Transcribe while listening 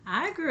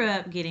I grew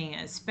up getting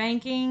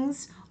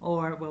spankings,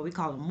 or what we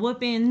call them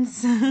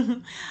whoopings.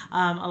 A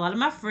lot of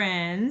my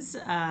friends,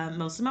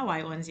 most of my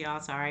white ones, y'all,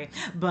 sorry,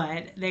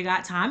 but they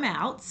got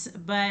timeouts.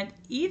 But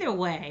either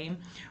way,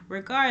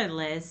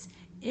 regardless,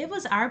 it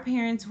was our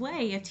parents'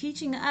 way of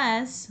teaching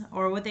us,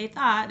 or what they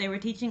thought they were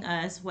teaching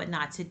us, what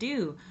not to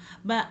do.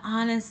 But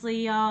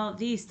honestly, y'all,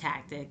 these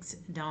tactics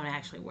don't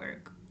actually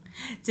work.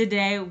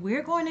 Today,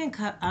 we're going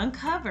to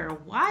uncover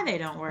why they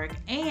don't work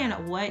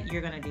and what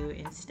you're going to do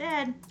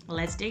instead.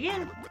 Let's dig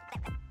in.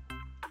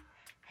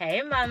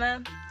 Hey,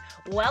 Mama.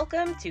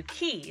 Welcome to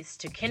Keys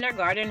to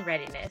Kindergarten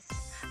Readiness.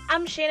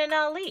 I'm Shannon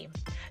Ali,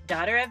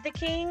 daughter of the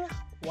king,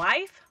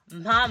 wife,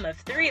 mom of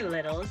three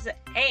littles,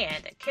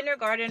 and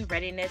kindergarten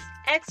readiness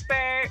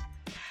expert.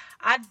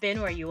 I've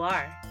been where you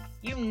are.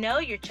 You know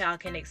your child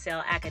can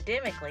excel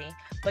academically,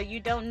 but you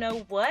don't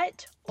know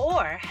what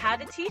or how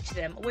to teach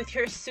them with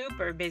your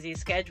super busy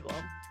schedule.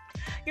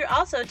 You're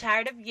also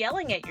tired of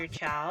yelling at your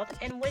child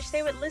and wish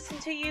they would listen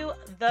to you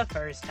the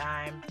first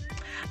time.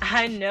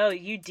 I know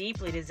you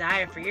deeply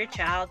desire for your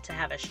child to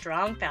have a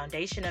strong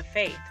foundation of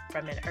faith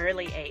from an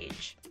early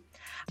age.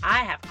 I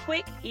have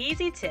quick,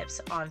 easy tips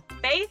on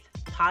faith,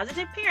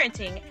 positive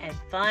parenting, and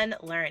fun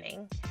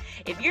learning.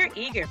 If you're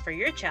eager for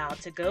your child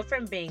to go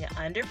from being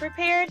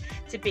underprepared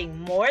to being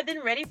more than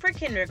ready for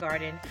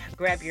kindergarten,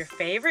 grab your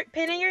favorite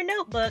pen and your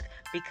notebook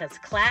because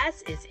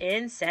class is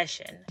in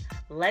session.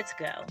 Let's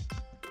go.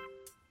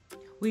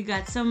 We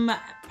got some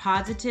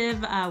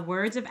positive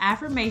words of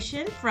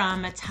affirmation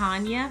from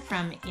Tanya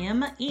from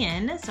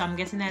MN. So I'm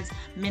guessing that's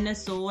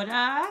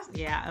Minnesota.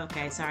 Yeah,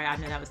 okay, sorry. I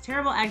know that was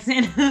terrible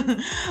accent.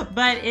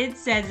 But it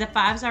says, a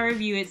 5-star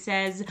review, it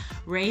says,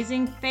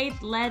 raising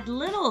faith-led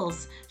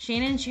littles.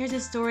 Shannon shares a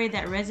story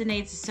that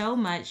resonates so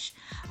much,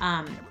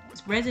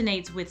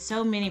 resonates with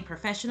so many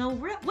professional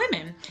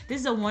women.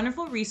 This is a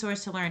wonderful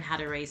resource to learn how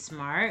to raise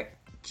smart,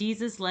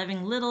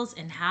 Jesus-loving littles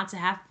and how to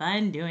have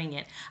fun doing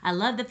it. I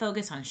love the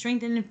focus on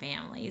strengthening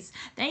families.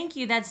 Thank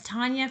you. That's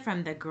Tanya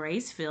from the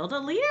Grace-Filled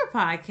Leader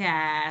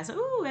podcast.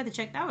 Ooh, we have to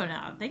check that one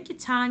out. Thank you,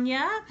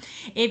 Tanya.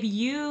 If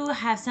you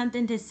have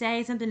something to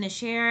say, something to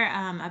share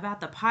about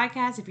the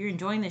podcast, if you're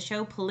enjoying the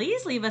show,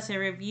 please leave us a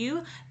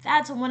review.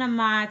 That's one of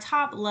my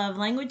top love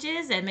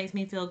languages. It makes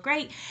me feel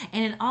great.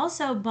 And it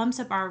also bumps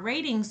up our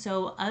ratings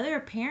so other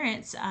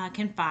parents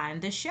can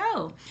find the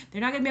show. They're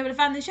not going to be able to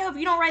find the show if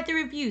you don't write the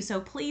review. So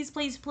please,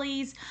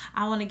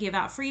 I want to give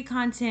out free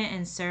content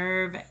and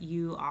serve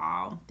you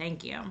all.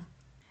 Thank you.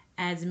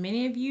 As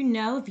many of you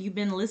know, if you've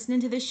been listening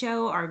to the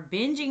show or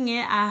binging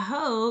it, I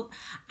hope,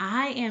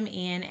 I am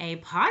in a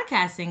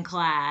podcasting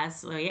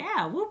class. So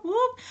yeah, whoop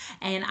whoop.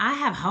 And I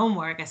have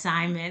homework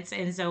assignments.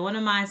 And so one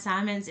of my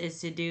assignments is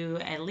to do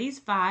at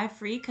least 5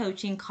 free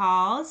coaching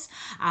calls.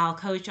 I'll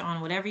coach on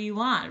whatever you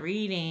want,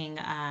 reading,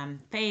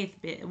 faith,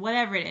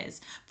 whatever it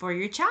is, for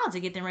your child to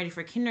get them ready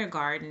for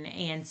kindergarten.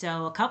 And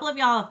so a couple of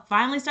y'all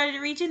finally started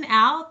reaching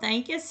out.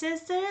 Thank you,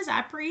 sisters. I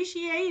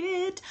appreciate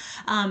it.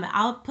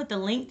 I'll put the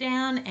link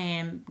down and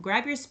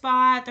grab your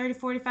spot, 30,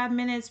 45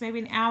 minutes, maybe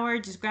an hour.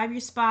 Just grab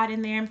your spot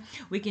in there.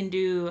 We can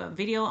do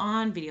video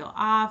on, video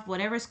off,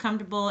 whatever's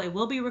comfortable. It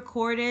will be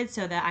recorded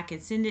so that I can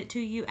send it to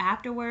you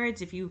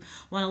afterwards if you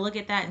want to look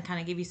at that and kind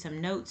of give you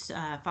some notes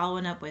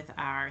following up with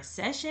our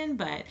session.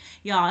 But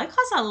y'all, it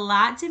costs a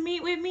lot to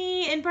meet with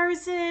me in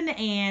person.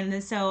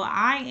 And so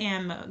I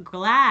am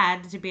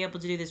glad to be able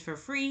to do this for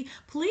free.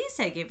 Please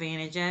take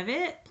advantage of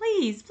it.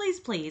 Please, please,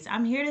 please.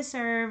 I'm here to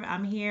serve.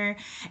 I'm here.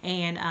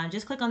 And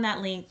just click on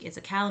that link. It's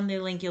a calendar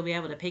link. You'll be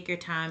able to pick your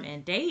time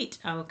and date.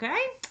 Okay?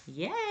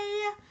 Yay!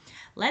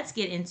 Let's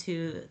get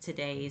into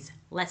today's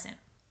lesson.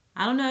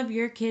 I don't know if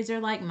your kids are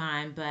like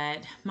mine, but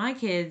my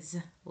kids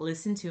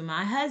listen to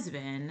my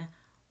husband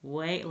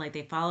like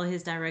they follow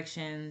his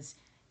directions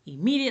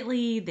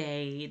immediately.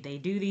 They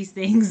do these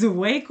things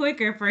way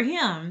quicker for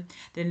him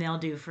than they'll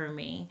do for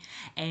me.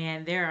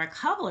 And there are a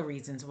couple of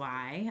reasons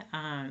why.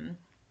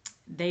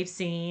 They've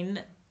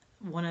seen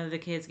one of the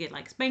kids get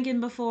like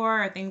spanking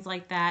before or things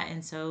like that.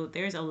 And so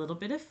there's a little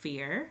bit of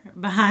fear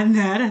behind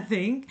that, I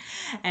think.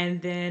 And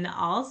then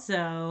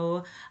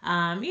also,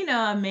 a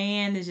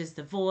man is just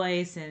the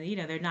voice and,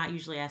 they're not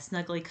usually as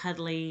snuggly,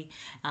 cuddly.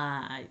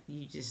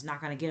 You're just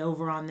not going to get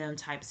over on them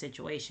type of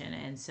situation.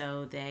 And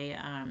so they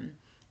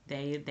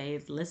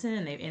listen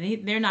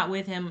and they're not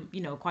with him,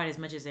 quite as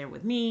much as they're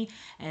with me.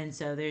 And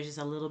so there's just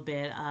a little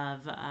bit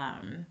of,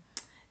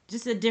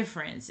 just a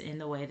difference in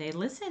the way they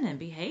listen and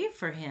behave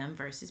for him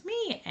versus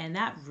me. And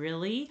that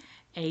really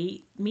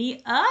ate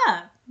me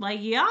up.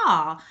 Like,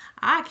 y'all,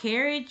 I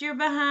carried your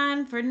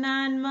behind for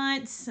 9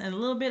 months and a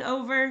little bit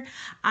over.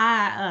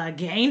 I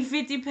gained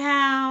 50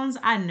 pounds.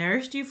 I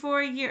nursed you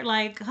for a year.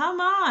 Like, come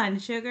on,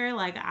 sugar.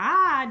 Like,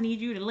 I need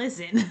you to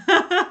listen.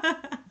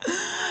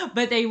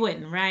 But they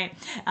wouldn't, right?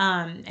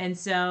 And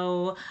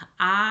so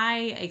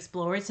I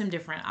explored some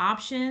different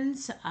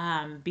options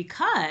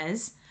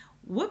because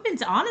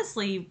whoopings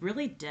honestly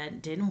really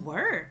didn't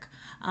work.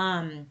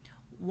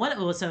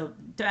 So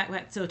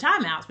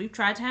timeouts. We've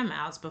tried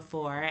timeouts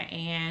before,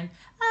 and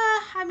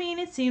I mean,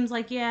 it seems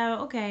like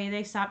yeah, okay,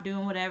 they stopped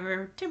doing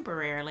whatever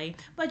temporarily,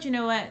 but you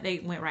know what? They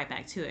went right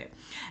back to it,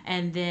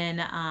 and then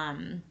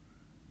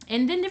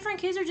different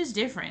kids are just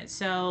different.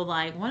 So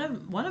like one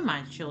of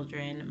my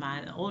children,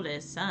 my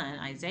oldest son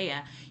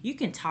Isaiah, you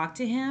can talk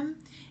to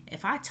him.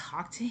 If I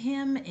talk to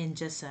him in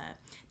just a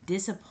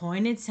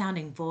disappointed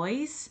sounding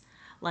voice,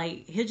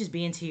 like he'll just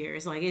be in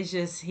tears. Like it's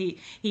just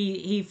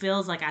he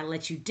feels like I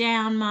let you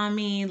down,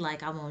 mommy.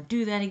 Like I won't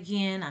do that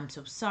again. I'm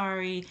so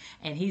sorry.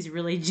 And he's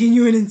really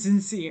genuine and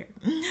sincere.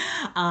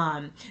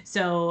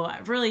 So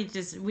really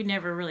just we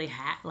never really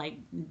had like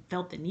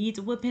felt the need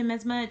to whip him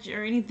as much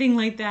or anything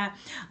like that.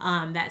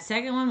 That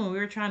second one when we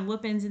were trying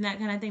whoopings and that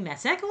kind of thing. That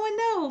second one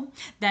no.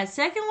 That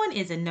second one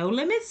is a no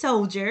limit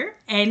soldier,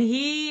 and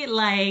he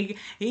like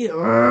you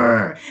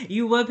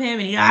whoop him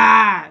and he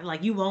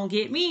like you won't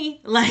get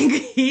me. Like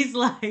he's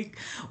like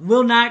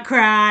will not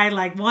cry.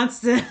 Like wants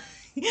to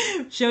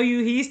show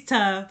you he's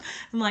tough.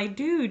 I'm like,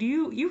 dude,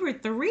 you were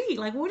 3.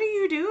 Like, what are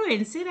you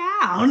doing? Sit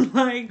down.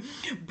 Like,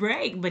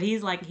 break. But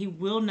he's like, he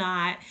will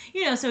not.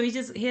 So he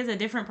has a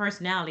different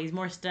personality. He's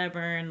more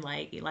stubborn,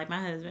 like my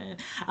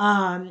husband.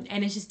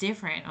 And it's just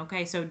different.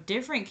 Okay, so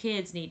different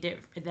kids need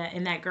that.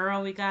 And that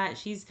girl we got,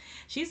 she's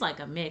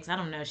like a mix. I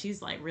don't know.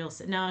 She's like real.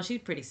 No,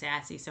 she's pretty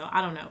sassy. So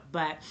I don't know.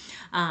 But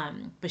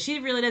she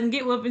really doesn't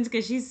get whoopings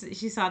because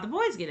she saw the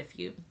boys get a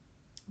few.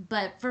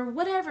 But for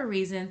whatever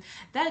reason,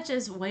 that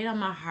just weighed on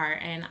my heart,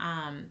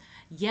 and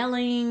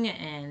yelling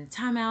and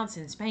timeouts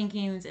and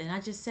spankings, and I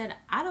just said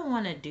I don't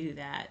want to do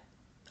that.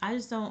 I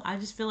just don't. I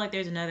just feel like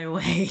there's another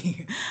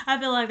way. I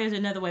feel like there's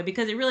another way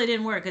because it really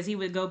didn't work because he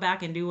would go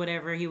back and do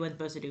whatever he wasn't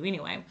supposed to do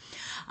anyway.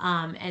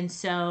 And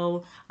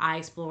so I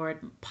explored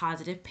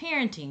positive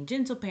parenting,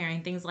 gentle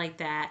parenting, things like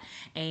that,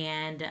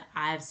 and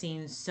I've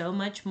seen so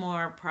much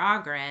more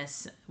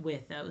progress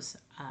with those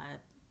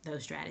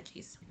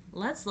strategies.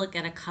 Let's look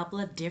at a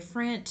couple of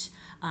different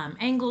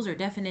angles or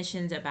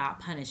definitions about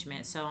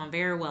punishment. So on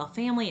Very Well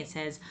Family, it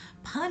says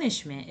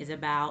punishment is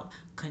about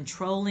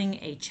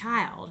controlling a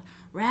child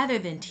rather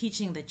than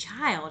teaching the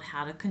child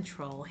how to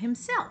control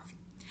himself.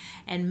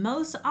 And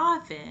most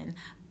often,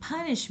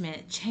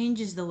 punishment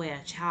changes the way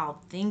a child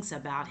thinks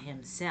about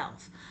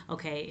himself.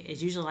 Okay,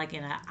 it's usually like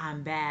in a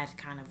I'm bad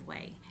kind of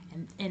way.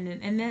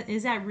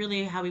 Is that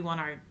really how we want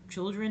our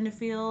children to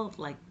feel?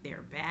 Like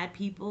they're bad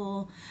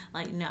people?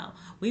 Like, no.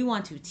 We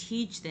want to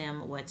teach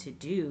them what to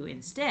do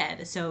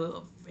instead.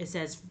 So it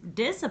says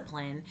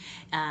discipline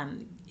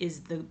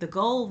is the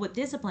goal with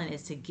discipline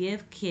is to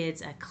give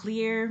kids a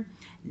clear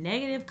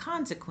negative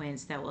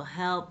consequence that will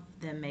help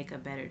them make a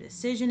better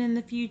decision in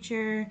the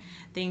future,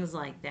 things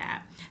like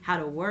that. How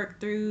to work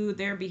through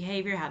their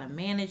behavior, how to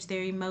manage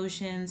their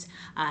emotions,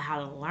 how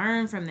to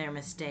learn from their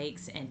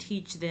mistakes, and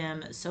teach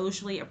them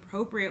socially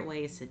appropriate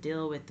ways to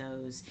deal with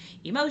those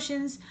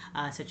emotions,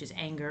 such as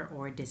anger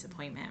or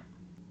disappointment.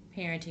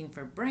 Parenting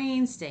for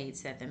Brain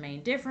states that the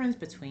main difference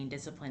between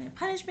discipline and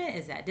punishment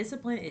is that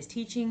discipline is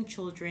teaching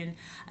children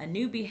a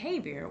new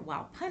behavior,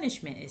 while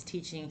punishment is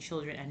teaching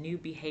children a new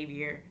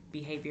behavior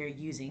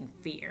using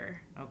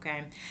fear.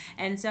 Okay,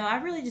 and so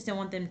I really just don't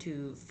want them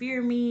to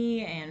fear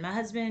me. And my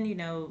husband,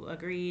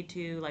 agreed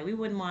to, like, we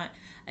wouldn't want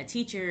a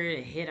teacher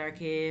to hit our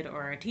kid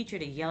or a teacher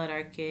to yell at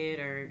our kid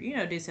or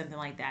do something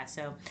like that.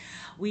 So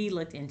we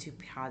looked into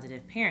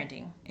positive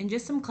parenting and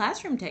just some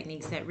classroom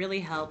techniques that really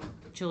help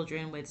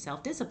children with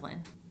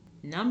self-discipline.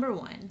 Number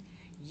 1,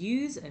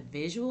 use a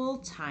visual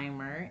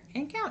timer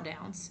and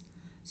countdowns.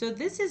 So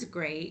this is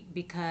great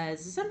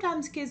because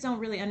sometimes kids don't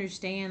really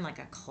understand like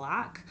a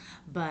clock,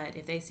 but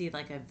if they see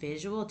like a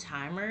visual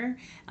timer,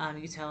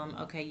 you tell them,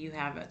 okay, you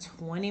have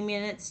 20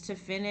 minutes to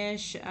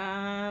finish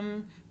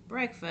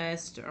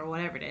breakfast or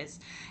whatever it is,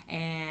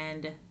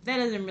 and that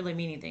doesn't really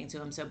mean anything to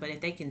them. So but if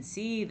they can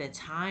see the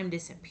time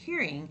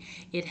disappearing,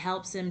 it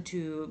helps them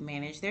to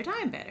manage their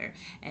time better.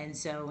 And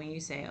so when you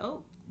say,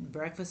 oh,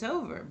 breakfast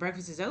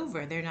is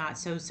over, they're not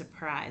so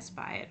surprised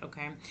by it.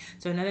 Okay,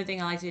 so another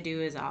thing I like to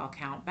do is I'll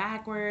count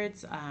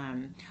backwards.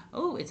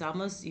 It's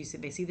almost,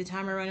 they see the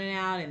timer running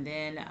out, and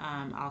then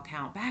I'll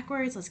count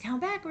backwards. Let's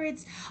count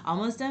backwards.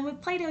 Almost done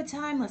with Play-Doh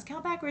time. Let's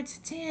count backwards.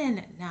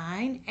 10,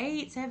 9,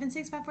 8, 7,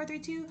 6, 5, 4, 3,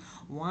 2,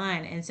 1.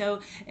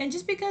 And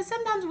just because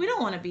sometimes we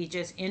don't want to be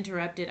just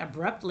interrupted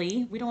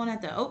abruptly, we don't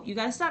want to have to, you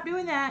got to stop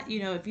doing that.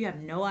 If you have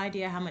no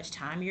idea how much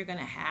time you're going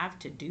to have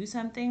to do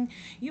something,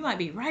 you might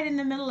be right in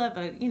the middle of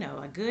a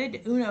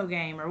good Uno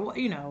game or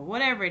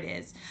whatever it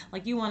is.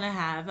 Like you want to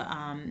have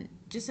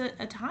just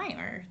a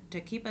timer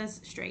to keep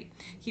us straight,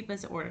 keep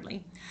us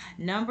orderly.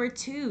 Number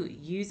 2,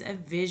 use a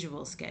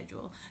visual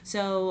schedule.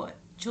 So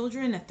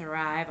children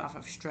thrive off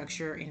of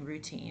structure and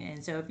routine.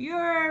 And so if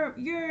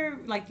you're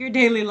like your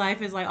daily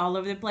life is like all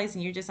over the place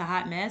and you're just a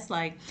hot mess,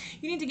 like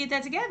you need to get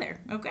that together.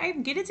 Okay,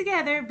 get it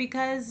together,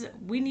 because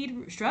we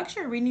need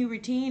structure, we need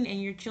routine,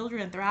 and your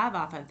children thrive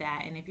off of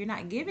that. And if you're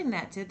not giving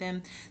that to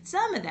them,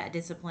 some of that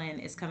discipline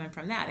is coming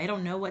from that. They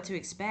don't know what to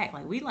expect.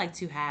 Like we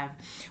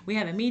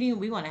have a meeting,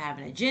 we want to have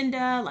an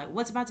agenda, like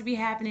what's about to be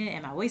happening,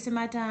 am I wasting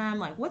my time,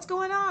 like what's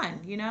going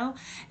on,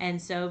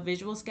 And so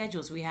visual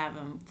schedules, we have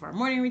them for our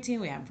morning routine,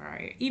 we have them for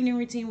our evening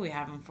routine, we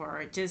have them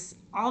for just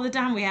all the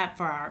time. We have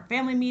for our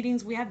family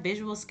meetings, we have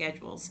visual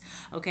schedules.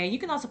 Okay, you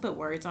can also put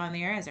words on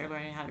there as they're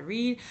learning how to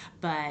read,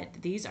 but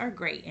these are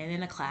great. And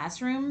in a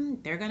classroom,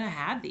 they're going to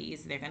have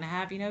these. They're going to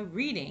have,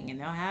 reading, and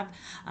they'll have,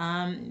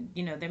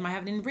 they might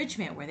have an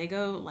enrichment where they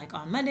go, like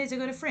on Mondays they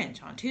go to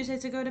French, on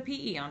Tuesdays they go to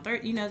PE, on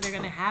Thursday, they're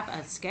going to have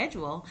a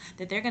schedule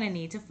that they're going to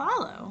need to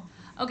follow.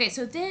 Okay,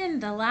 so then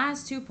the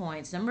last 2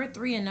 points, number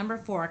 3 and number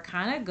 4,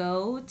 kind of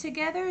go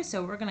together.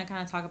 So we're going to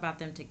kind of talk about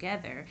them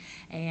together.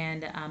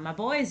 And my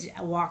boys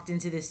walked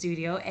into the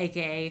studio,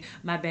 aka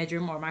my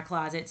bedroom or my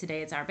closet.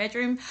 Today it's our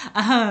bedroom.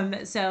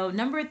 So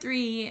number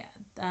 3,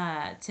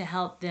 to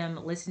help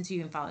them listen to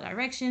you and follow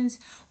directions,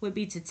 would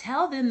be to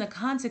tell them the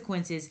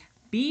consequences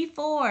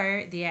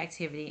before the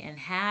activity and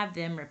have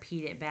them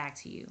repeat it back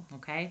to you.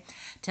 Okay,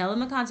 tell them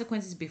the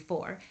consequences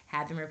before,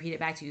 have them repeat it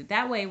back to you.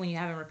 That way when you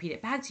have them repeat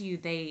it back to you,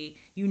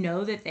 you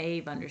know that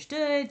they've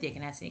understood. They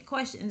can ask any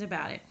questions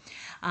about it.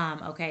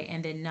 Okay,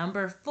 and then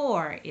number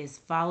 4 is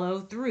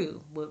follow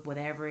through with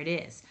whatever it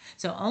is.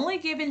 So only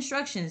give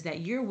instructions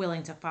that you're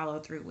willing to follow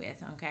through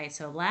with. Okay,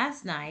 so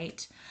last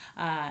night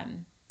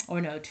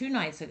 2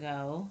 nights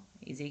ago,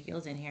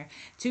 Ezekiel's in here.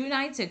 2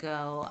 nights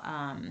ago,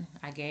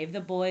 I gave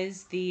the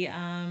boys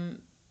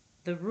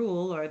the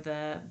rule or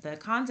the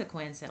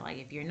consequence that, like,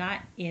 if you're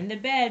not in the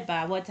bed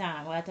by what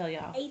time? What I tell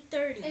y'all?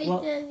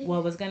 8:30.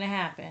 What was gonna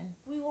happen?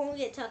 We won't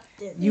get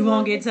tucked in. You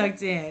won't get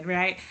tucked in,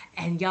 right?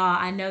 And y'all,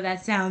 I know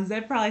that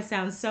probably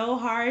sounds so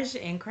harsh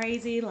and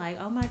crazy. Like,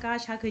 oh my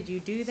gosh, how could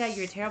you do that?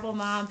 You're a terrible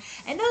mom.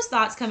 And those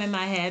thoughts come in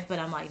my head, but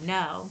I'm like,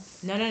 no.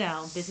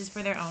 This is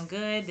for their own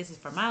good. This is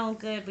for my own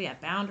good. We have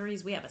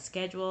boundaries. We have a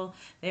schedule.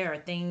 There are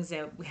things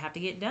that we have to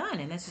get done,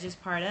 and this is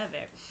just part of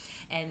it.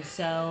 And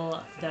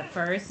so the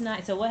first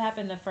night, so what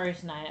happened the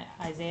first night?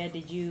 Isaiah,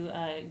 did you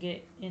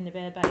get in the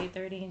bed by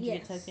 8:30 and you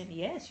get tucked in?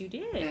 Yes, you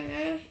did.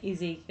 Mm-hmm.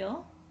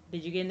 Ezekiel,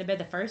 did you get in the bed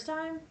the first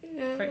time?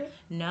 Mm-hmm.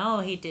 No,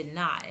 he did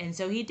not. And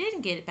so he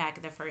didn't get it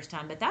back the first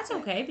time, but that's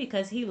okay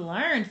because he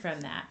learned from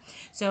that.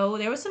 So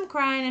there was some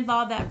crying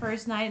involved that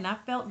first night, and I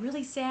felt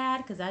really sad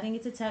because I didn't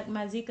get to tuck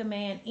my Zika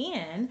man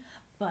in.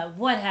 But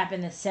what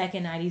happened the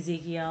second night,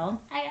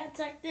 Ezekiel? I got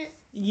tucked in.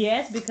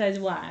 Yes, because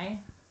why?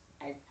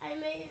 I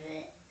made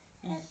it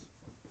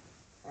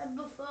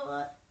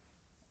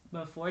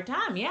Before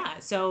time, yeah.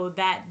 So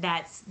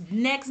that's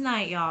next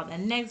night, y'all. The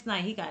next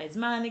night, he got his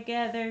mind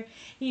together.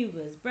 He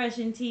was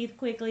brushing teeth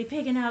quickly,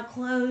 picking out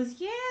clothes.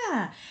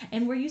 Yeah.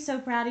 And were you so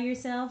proud of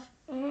yourself?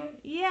 Mm-hmm.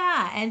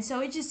 Yeah. And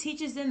so it just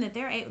teaches them that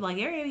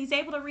he's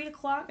able to read a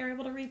clock. They're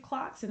able to read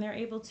clocks, and they're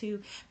able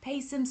to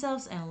pace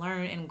themselves and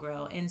learn and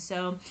grow. And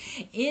so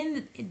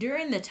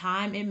during the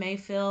time, it may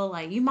feel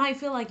like you might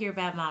feel like you're a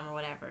bad mom or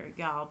whatever,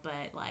 y'all.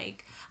 But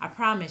like I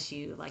promise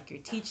you, like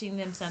you're teaching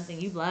them something.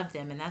 You love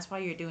them, and that's why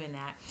you're doing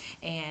that.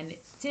 And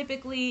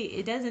typically,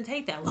 it doesn't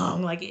take that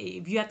long. Like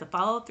if you have to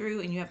follow through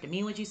and you have to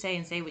mean what you say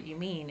and say what you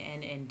mean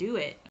and do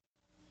it.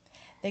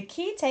 The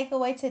key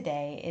takeaway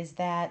today is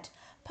that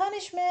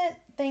punishment,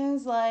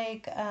 things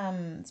like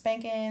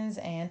spankings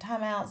and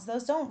timeouts,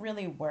 those don't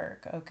really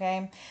work,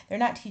 okay? They're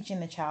not teaching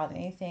the child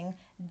anything.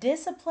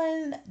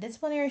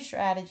 Disciplinary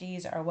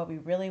strategies are what we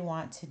really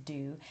want to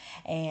do,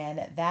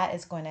 and that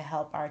is going to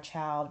help our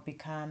child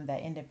become the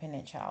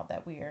independent child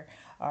that we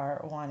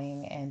are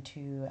wanting, and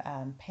to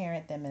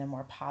parent them in a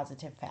more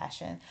positive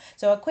fashion.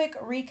 So a quick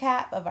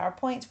recap of our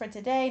points for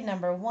today.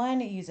 Number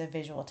 1, use a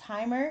visual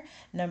timer.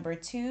 Number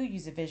 2,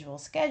 use a visual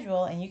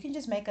schedule, and you can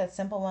just make a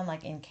simple one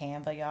like in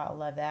Canva, y'all. I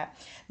love that.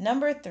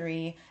 Number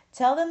 3,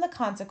 tell them the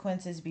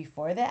consequences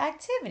before the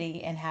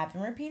activity and have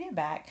them repeat it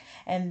back.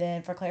 And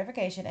then for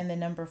clarification, and then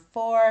number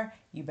 4,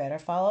 you better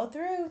follow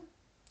through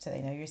so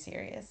they know you're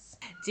serious.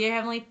 Dear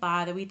Heavenly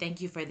Father, we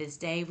thank you for this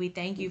day. We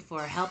thank you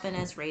for helping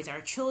us raise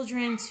our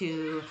children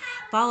to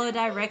follow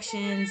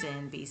directions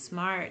and be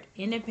smart,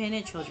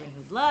 independent children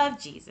who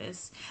love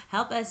Jesus.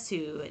 Help us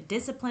to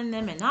discipline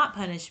them and not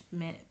punish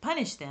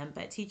them,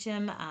 but teach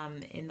them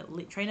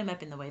train them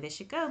up in the way they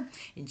should go.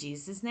 In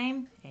Jesus'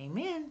 name,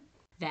 amen.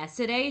 That's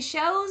today's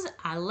shows.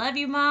 I love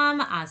you,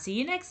 Mom. I'll see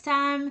you next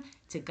time.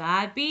 To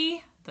God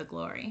be the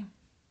glory.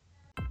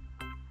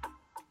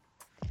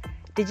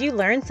 Did you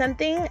learn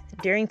something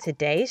during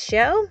today's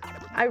show?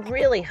 I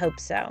really hope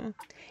so.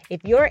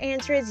 If your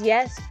answer is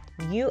yes,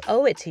 you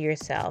owe it to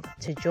yourself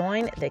to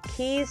join the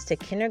Keys to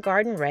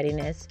Kindergarten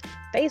Readiness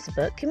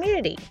Facebook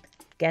community.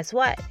 Guess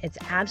what? It's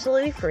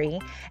absolutely free,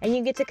 and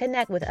you get to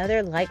connect with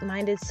other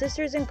like-minded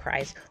sisters in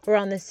Christ who are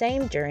on the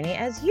same journey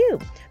as you.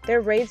 They're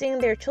raising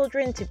their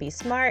children to be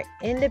smart,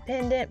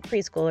 independent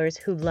preschoolers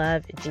who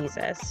love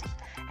Jesus.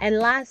 And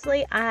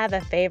lastly, I have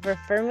a favor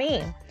for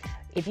me.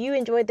 If you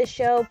enjoyed the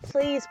show,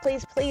 please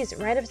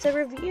write us a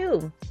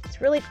review. It's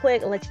really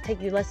quick. It'll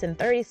take you less than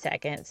 30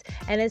 seconds.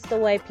 And it's the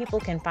way people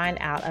can find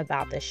out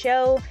about the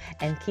show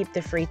and keep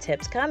the free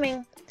tips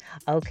coming.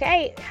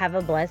 Okay, have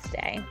a blessed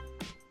day.